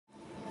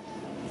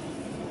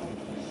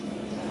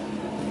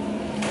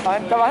Hej,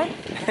 der var han.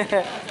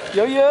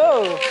 Jo,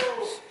 jo.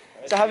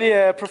 Så har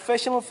vi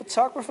professional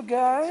photographer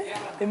guy,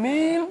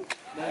 Emil.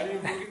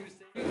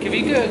 Kan vi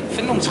ikke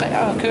finde nogle træer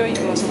at køre i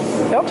eller sådan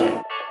noget? Jo.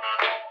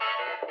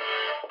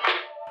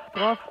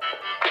 Drop.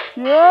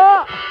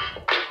 Ja!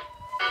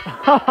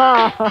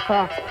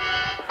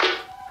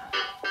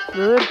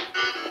 Blevet.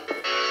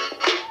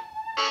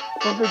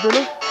 Kom til et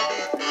billede.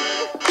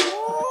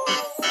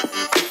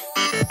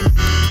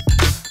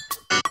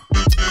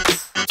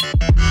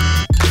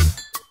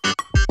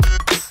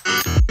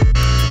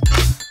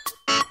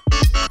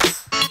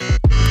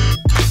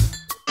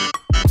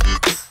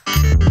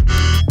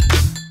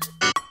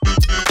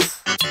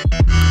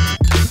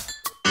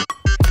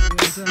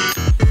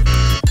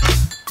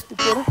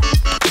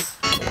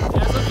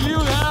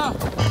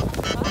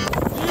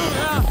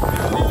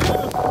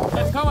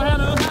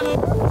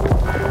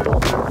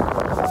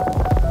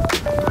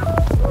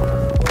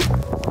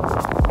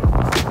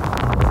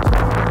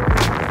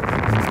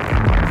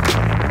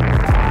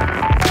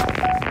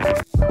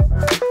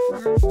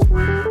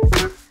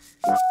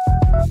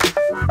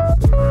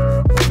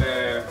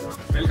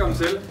 Velkommen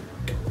til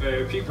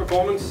Peak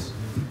Performance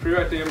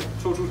Freeride DM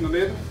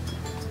 2019.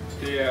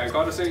 Det er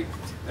godt at se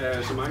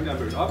så mange, der er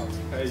mødt op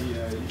her i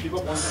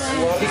Fieberbrunn.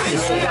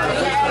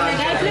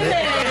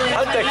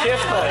 Hold da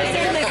kæft,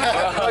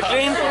 og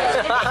grin.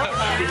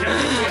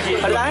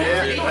 Hold dig.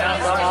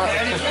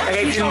 Jeg kan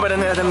ikke filme på den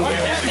her.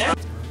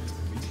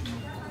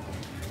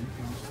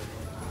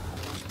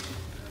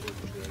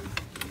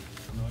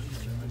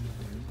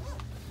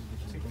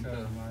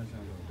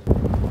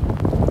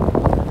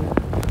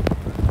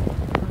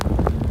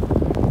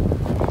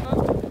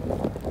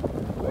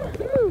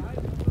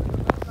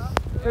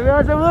 Vi er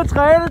altså ude at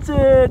træne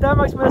til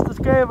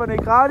Danmarksmesterskaberne i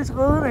gratis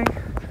ridning.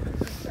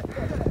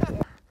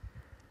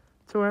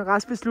 Tog en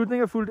rask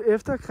beslutning og fulgte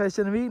efter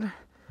Christian Emil.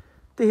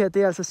 Det her,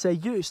 det er altså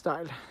seriøst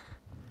stejl.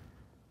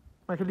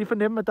 Man kan lige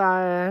fornemme, at der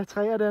er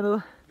træer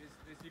dernede.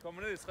 Hvis vi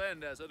kommer ned i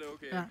træerne der, så er det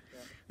okay. Ja.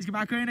 Vi skal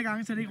bare køre en af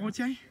gangen, så det ikke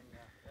rutscher, ikke?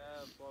 Ja,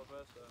 prøv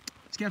først.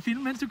 Skal jeg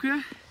filme, mens du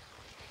kører?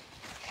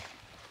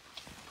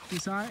 Det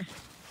er sej.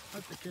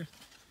 Hold da kæft.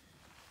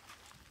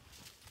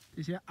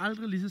 Det ser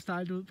aldrig lige så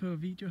stejlt ud på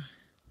video.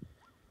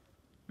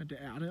 Men det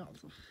er det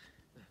altså.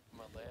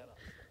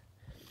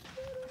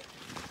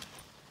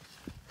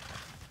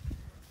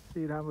 Se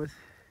det her, Mus.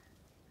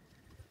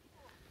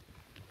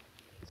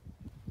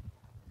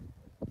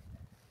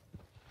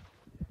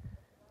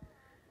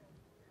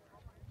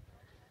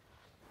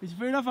 Hvis I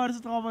føler for det,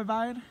 så dropper I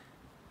vejen.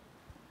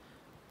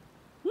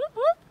 Whoop,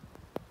 whoop.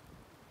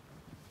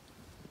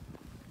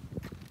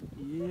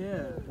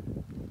 Yeah.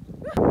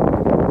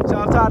 Så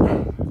optager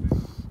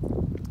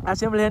jeg har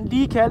simpelthen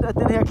lige kaldt, at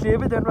den her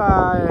klippe, den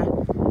var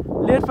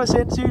lidt for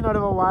sindssyg, når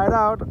det var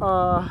whiteout,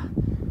 og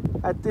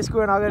at det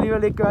skulle jeg nok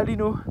alligevel ikke gøre lige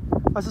nu.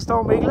 Og så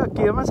står Mikkel og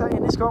gemmer sig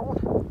inde i skoven,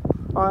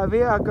 og er ved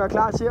at gøre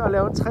klar til at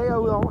lave en træer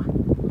ud over.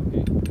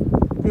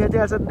 Det her, det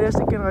er altså den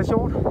næste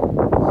generation.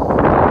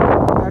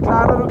 Jeg er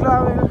klar, når du er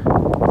klar, Mikkel.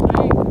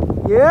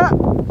 Ja! Yeah.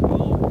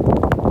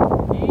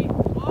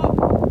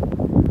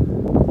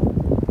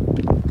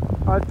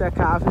 Hold da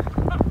kaffe.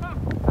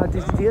 Og det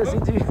er decideret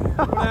sindssygt.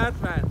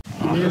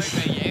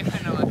 Yes.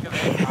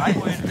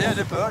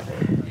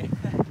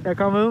 Jeg er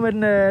kommet ud med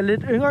den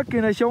lidt yngre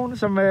generation,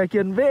 som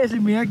giver den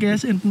væsentligt mere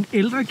gas end den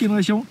ældre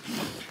generation.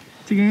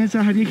 Til gengæld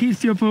så har de ikke helt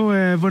styr på,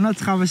 hvordan der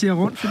traverserer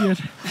rundt, fordi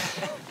at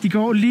de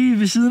går lige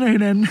ved siden af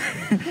hinanden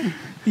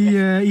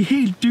i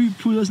helt dyb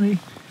puddersne.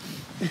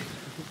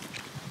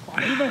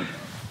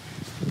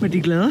 Men de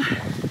er glade.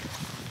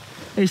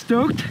 Er I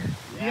stoked?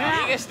 Ja,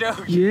 ikke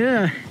stoked.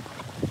 Yeah.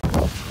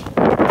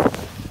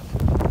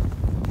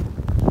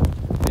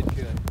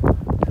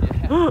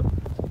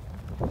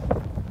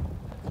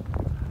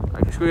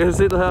 Skal vi have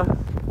set det her?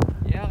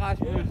 Ja,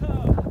 Rasmus.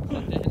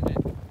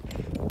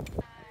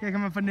 Her kan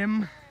man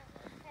fornemme,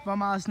 hvor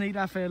meget sne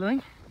der er faldet,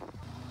 ikke?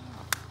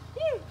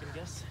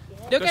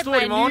 Look at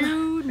my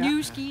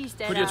new skis.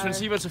 Put your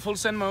transceiver to full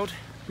send mode.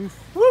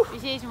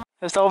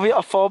 Der står vi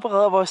og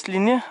forbereder vores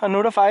linje, og nu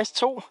er der faktisk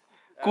 2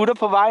 gutter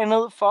på vej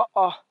ned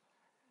for at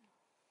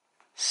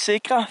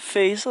sikre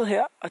facet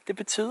her. Og det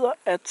betyder,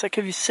 at så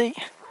kan vi se,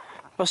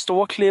 hvor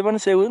store klipperne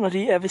ser ud, når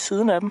de er ved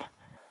siden af dem.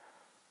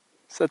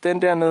 Så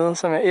den dernede,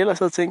 som jeg ellers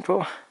havde tænkt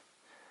på,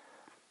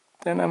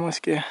 den er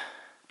måske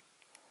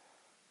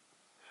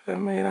 5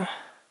 meter.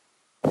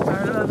 Jeg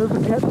har været nede på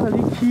kanten og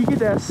lige kigge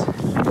deres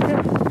linje.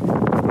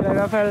 Eller i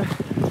hvert fald,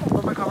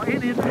 hvor man kommer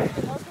ind i den.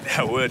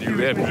 Herude er de jo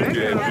ved at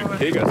bygge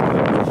pikker.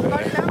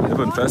 Det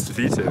var den første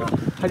feature.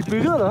 Har de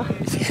bygget, eller hvad?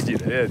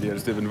 Ja, de har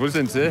steppet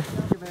fuldstændig til.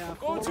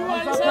 God tur,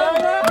 alle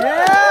sammen!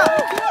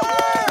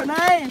 Yeah!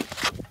 Nej!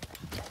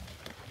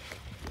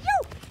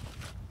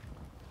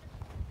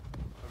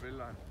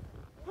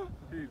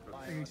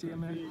 Jeg kan ikke se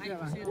ham her.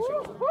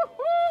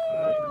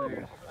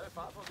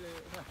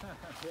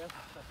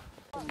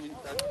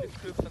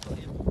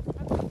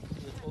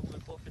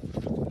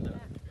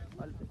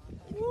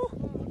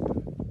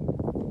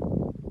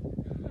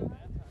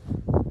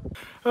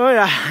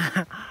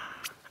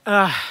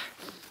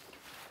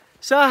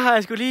 Så har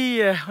jeg sgu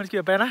lige,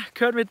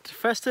 kørt mit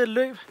første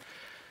løb.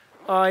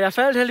 Og jeg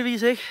faldt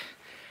heldigvis ikke.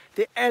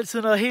 Det er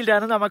altid noget helt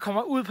andet, når man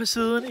kommer ud på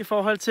siden i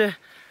forhold til,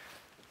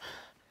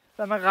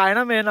 hvad man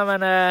regner med, når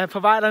man er på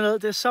vej derned.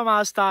 Det er så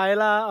meget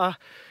stejlere, og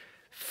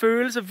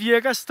følelser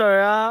virker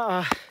større.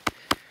 Og...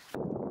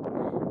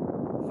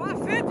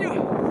 Hvor fedt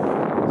jo!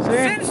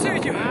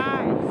 Sindssygt jo!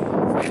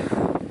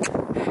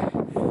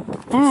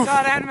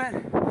 Sådan, mand.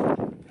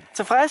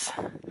 Tilfreds?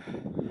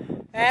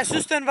 Ja, jeg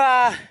synes, den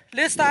var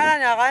lidt stejlere,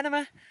 end jeg regnede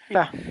med.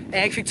 Ja.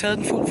 Jeg ikke fik taget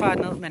den fuld fart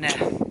ned, men ja,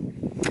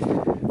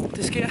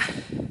 det sker.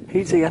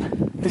 Helt sikkert.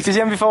 Vi skal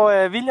se, om vi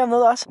får William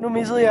ned også. Nu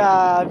missede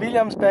jeg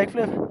Williams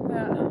backflip. Ja.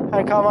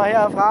 Han kommer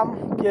her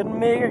frem, giver den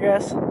mega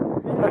gas.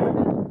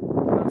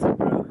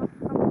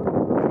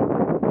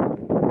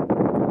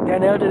 Jeg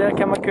nævnte det der,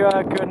 kan man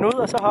køre den ud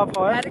og så hoppe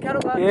højere? Ja, det kan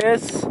du godt.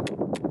 Yes!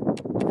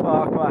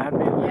 Fuck, hvor er han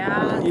med.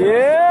 Ja,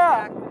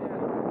 yeah!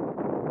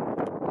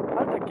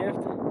 Hold da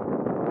kæft.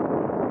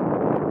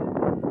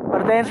 Var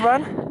det dagens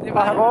run? Det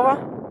var han råber?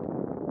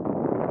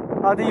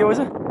 Og det er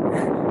Jose.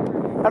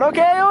 Er du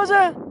okay, Jose?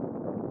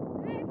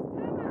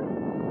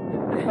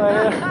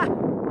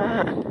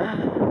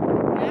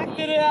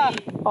 det der.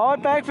 Og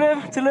et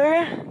backflip.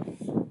 Tillykke.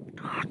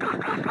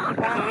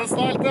 Det er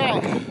stolt der.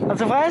 Er du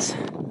tilfreds?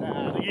 Ja,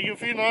 det gik jo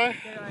fint nok.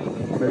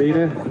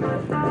 Malene,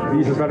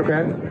 vis os hvad du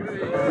kan.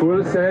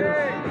 Fuld send.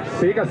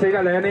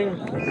 Sikker landing.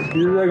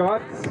 Skide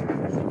godt.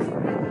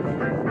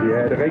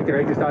 Ja, det er et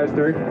rigtig stejlt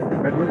stykke.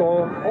 Men den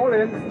går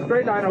all in,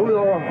 straight liner ud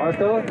over og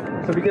afsted.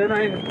 Så vi kender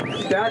en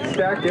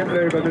stærk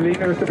gennemløb af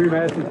Malene Østerby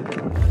Madsen.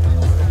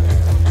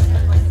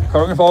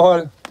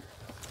 Kongeforhold.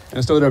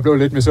 Jeg stod der og blev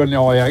lidt misundelig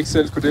over, at jeg ikke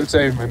selv skulle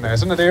deltage, men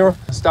sådan er det jo.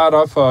 Start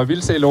op for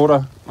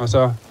vildseloter, og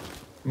så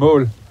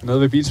mål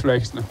nede ved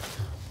beachflagsene,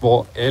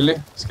 hvor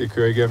alle skal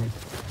køre igennem.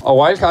 Og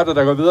wildcardet,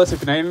 der går videre til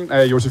finalen,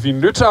 er Josefine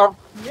Lytau.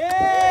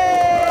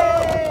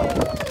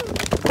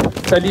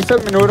 Tag lige 5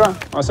 minutter,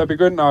 og så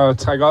begynd at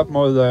trække op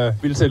mod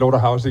Vildseloter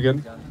House igen.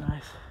 Nice.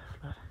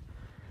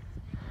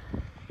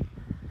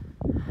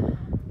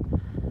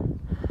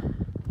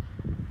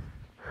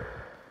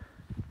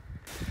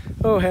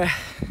 Åh,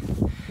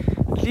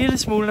 lille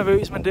smule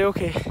nervøs, men det er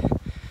okay.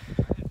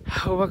 Jeg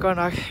håber godt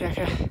nok, jeg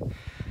kan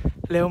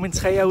lave min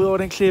træer ud over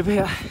den klippe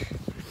her.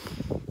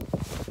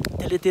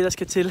 Det er lidt det, der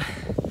skal til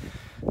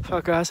for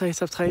at gøre sig i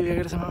top 3,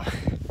 virker det som om.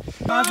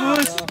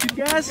 Rasmus,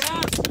 giv gas!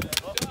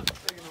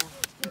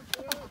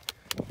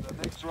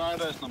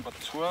 Rider is number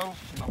 12,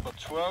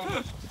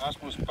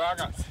 Rasmus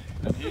Bakker,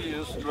 and he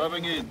is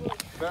dropping in.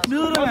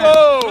 Nyder du, mand!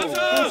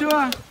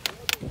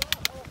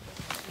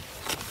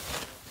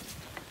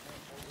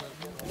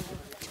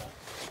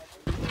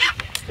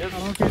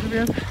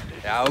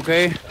 Ja,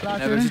 okay.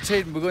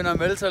 Nervøsiteten begynder at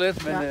melde sig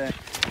lidt, men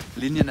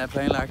linjen er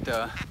planlagt,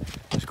 og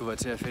det skulle være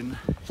til at finde.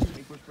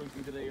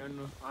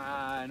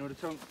 Nu er det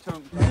tungt.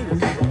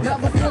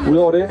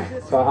 Udover det,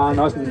 så har han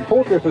også en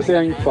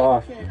podiumsplacering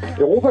for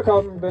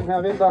Europacupen den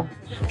her vinter.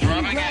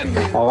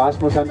 Og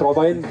Rasmus han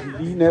dropper ind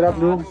lige netop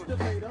nu.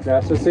 Lad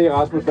os så se,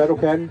 Rasmus, hvad du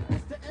kan.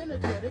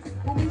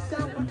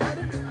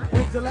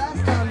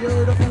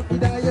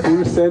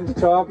 Fuldstændig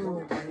toppen.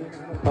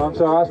 Kom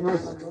så, Rasmus.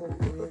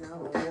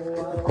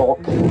 Går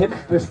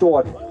kæmpe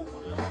stort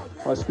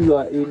og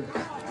skyder en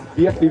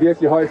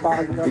virkelig høj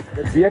fart.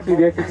 Et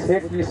virkelig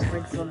teknisk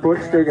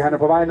bundstykke. Han er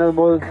på vej ned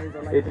mod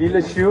et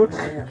lille shoot.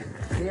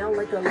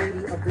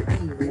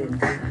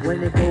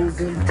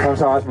 Kom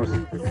så, Rasmus.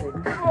 Den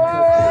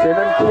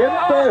er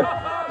kæmpe.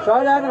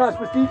 Sådan,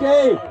 Rasmus DJ.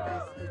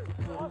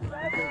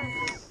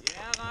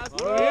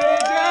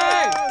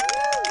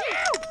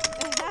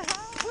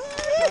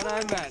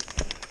 Sådan, mand.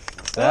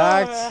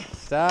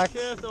 Stærkt.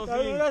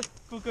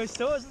 Du kan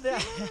stå sådan der.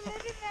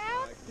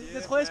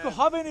 Jeg troede, jeg skulle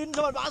hoppe ind i den,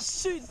 så var det bare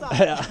sygt start.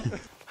 Ja.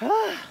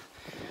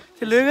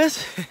 Det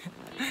lykkedes.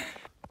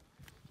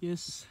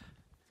 Yes.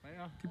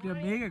 Det bliver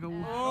mega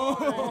godt.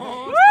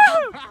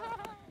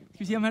 Skal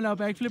vi se, om han laver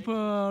backflip på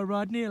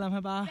Rodney, eller om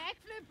han bare...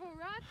 Backflip på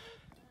Rodney.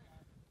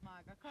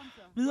 Marker, kom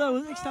så. Videre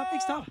ud.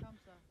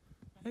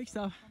 Ikke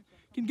stop.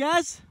 Giv den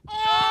gas.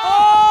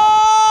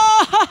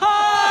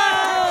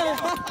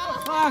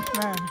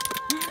 Fuck, man.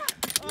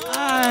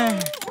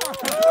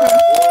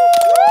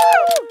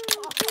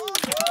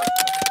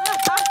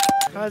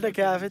 Hold da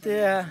kaffe, det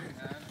er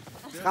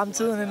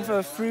fremtiden inden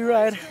for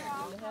freeride.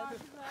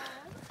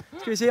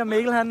 Skal vi se, om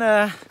Mikkel han...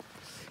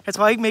 Jeg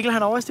tror ikke Mikkel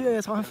han overstyrer,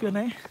 jeg tror han fyrer den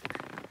af.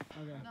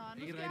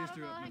 Ikke et rigtigt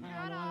styr,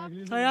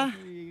 men... Så ja.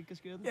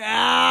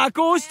 Ja,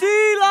 god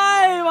stil!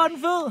 Ej, hvor er den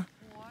fed!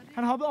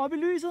 Han hoppede op i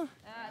lyset. Ja,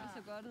 det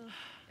så godt ud.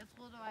 Jeg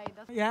troede, der var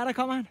en, der... Ja, der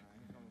kommer han.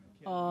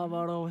 Åh,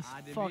 hvor er du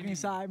fucking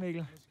sej,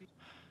 Mikkel.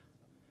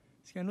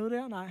 Skal han ud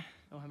der? Nej.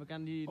 Han vil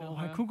gerne lige...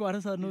 Han kunne godt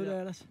have taget den ud der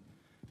ellers.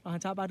 Og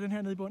han tager bare den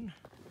her ned i bunden.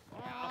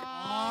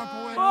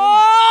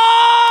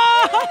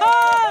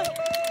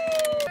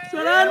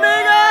 Sådan,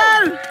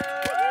 Mikkel!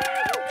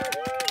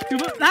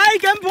 Nej,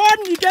 igennem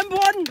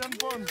porten!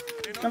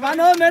 Der var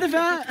noget med det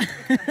før.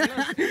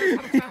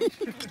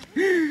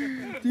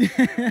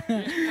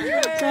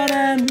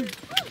 Sådan.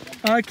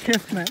 Åh,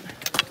 kæft, mand.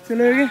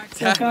 Tillykke.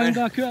 Tak, man.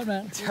 Godt kørt,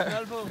 mand.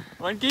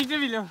 Hvordan gik det,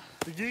 William?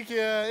 Det gik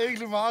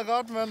egentlig meget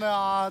godt, men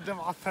det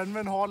var fandme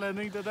en hård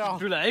landing, det der.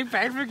 Du lavede ikke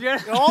backflip igen?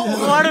 Jo!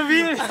 Hvor er det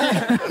vildt!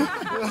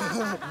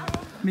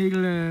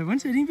 Mikkel, hvordan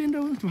ser din vinter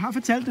ud? Du har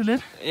fortalt det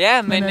lidt.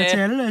 Ja, men til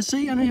alle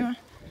seerne her.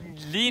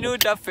 Lige nu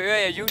der fører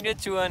jeg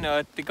juniorturen,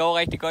 og det går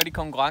rigtig godt i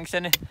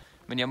konkurrencerne.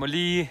 Men jeg må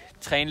lige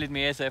træne lidt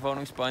mere, så jeg får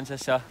nogle sponsor,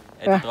 så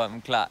er det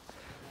drømmen klar.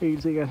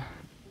 Helt sikkert.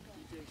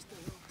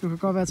 Du kan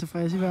godt være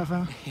tilfreds i hvert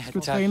fald. Ja, du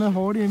har trænet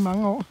hårdt i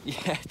mange år.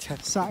 Ja, tak.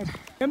 Sejt.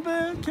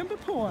 Kæmpe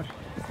port.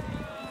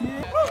 Yeah.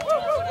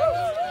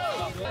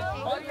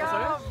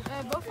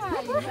 Hvorfor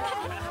er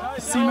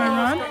I? See my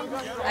run?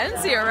 I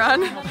didn't see a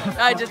run.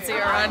 I did see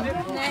a run.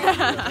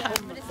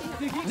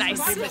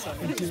 Nice.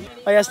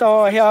 Og jeg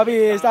står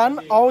heroppe i starten,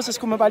 og så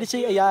skulle man bare lige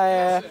se, at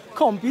jeg er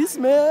kompis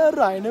med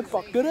Reine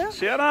Bokkere.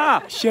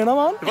 Tjena,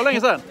 man. Det var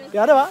længe siden.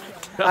 Ja, det var.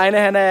 Reine,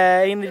 han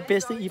er en af de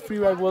bedste i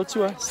Freeride World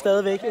Tour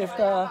stadigvæk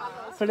efter...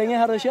 Hvor længe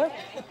har du kørt?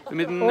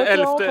 Det er min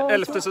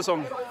 11.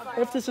 sæson.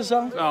 11.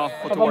 sæson? Ja,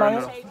 på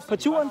turen. På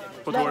turen?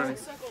 På turen.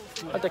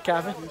 Og der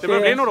kaffe. Det bliver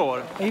blive nogle år.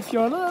 Er I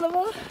fjollet, eller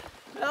hvad?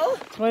 Hvad?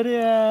 Tror I, det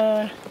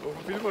er...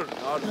 Fieberbrunn.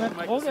 Ja, det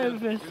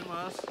er ikke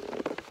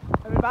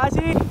jeg vil bare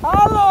sige,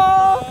 hallo!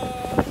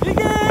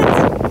 Weekend!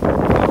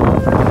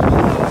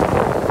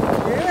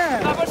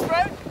 Yeah!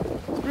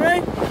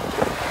 Spring!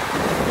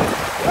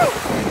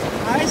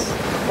 Nice!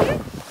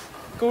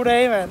 God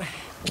dag, mand.